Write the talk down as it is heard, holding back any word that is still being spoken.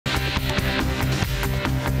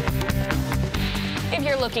If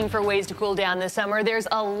you're looking for ways to cool down this summer, there's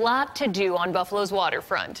a lot to do on Buffalo's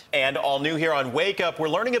waterfront. And all new here on Wake Up, we're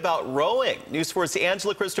learning about rowing. News 4's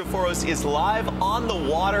Angela Cristoforos is live on the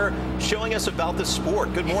water showing us about the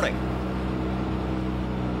sport. Good morning.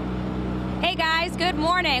 Hey guys, good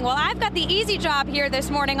morning. Well, I've got the easy job here this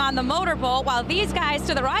morning on the motorboat while these guys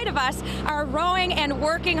to the right of us are rowing and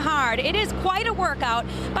working hard. It is quite a workout,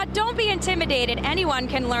 but don't be intimidated. Anyone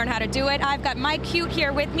can learn how to do it. I've got Mike Cute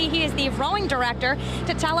here with me. He is the rowing director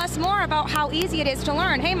to tell us more about how easy it is to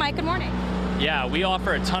learn. Hey Mike, good morning. Yeah, we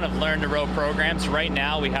offer a ton of Learn to Row programs. Right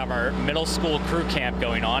now we have our middle school crew camp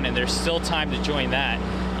going on, and there's still time to join that.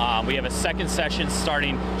 We have a second session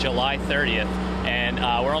starting July 30th, and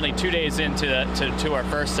we're only 2 days into our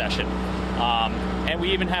first session. And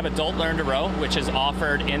we even have Adult Learn to Row, which is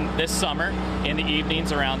offered in this summer in the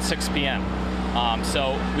evenings around 6 p.m.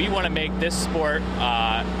 So we want to make this sport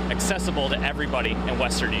accessible to everybody in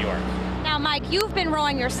Western New York. Now, Mike, you've been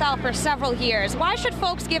rowing yourself for several years. Why should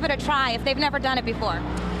folks give it a try if they've never done it before?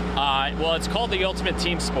 Well, it's called the ultimate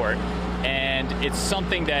team sport, and it's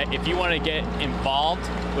something that if you want to get involved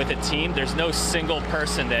with a team, there's no single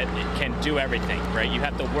person that can do everything, right? You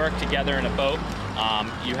have to work together in a boat.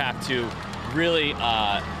 You have to really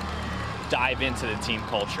dive into the team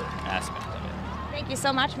culture aspect. Thank you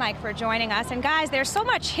so much, Mike, for joining us. And guys, there's so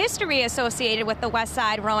much history associated with the West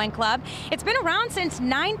Side Rowing Club. It's been around since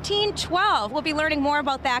 1912. We'll be learning more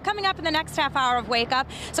about that coming up in the next half hour of Wake Up,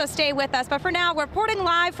 so stay with us. But for now, we're reporting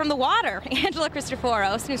live from the water. Angela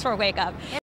Cristoforos, News 4 Wake Up.